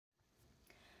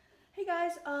Hey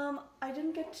guys, I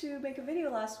didn't get to make a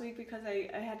video last week because I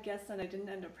had guests and I didn't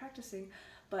end up practicing,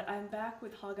 but I'm back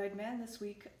with Hog Eyed Man this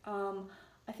week.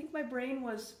 I think my brain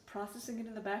was processing it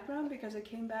in the background because I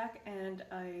came back and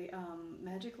I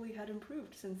magically had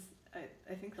improved since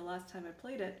I think the last time I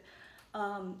played it.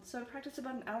 So I practiced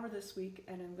about an hour this week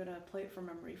and I'm gonna play it from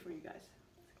memory for you guys.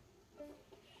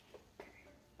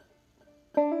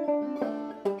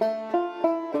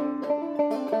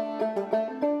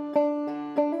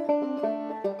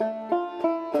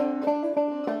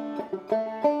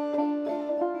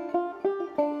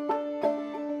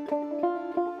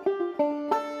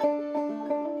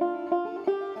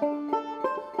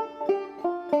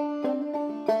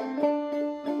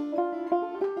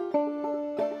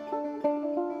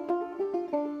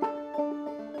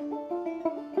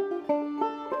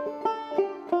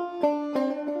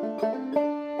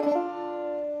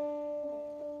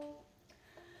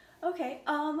 Okay,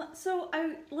 so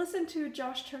I listened to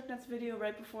Josh Turknut's video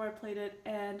right before I played it,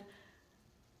 and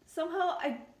somehow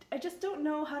I just don't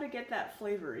know how to get that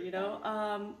flavor, you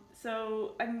know?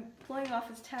 So I'm playing off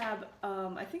his tab.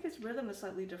 I think his rhythm is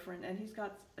slightly different, and he's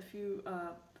got a few,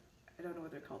 I don't know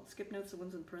what they're called, skip notes, the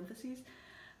ones in parentheses.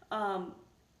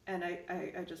 And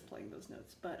I just playing those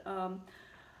notes. But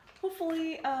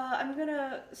hopefully I'm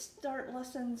gonna start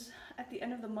lessons at the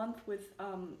end of the month with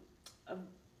a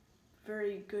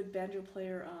very good banjo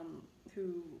player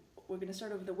who we're going to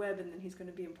start over the web, and then he's going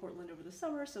to be in Portland over the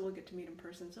summer, so we'll get to meet in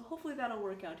person. So hopefully that'll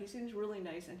work out. He seems really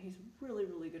nice and he's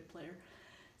really good player.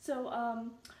 So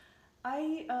I'm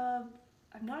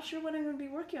not sure what I'm going to be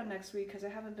working on next week because I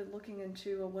haven't been looking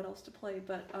into what else to play,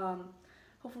 but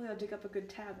hopefully I'll dig up a good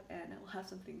tab and I'll have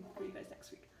something for you guys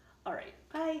next week. Alright,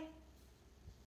 bye!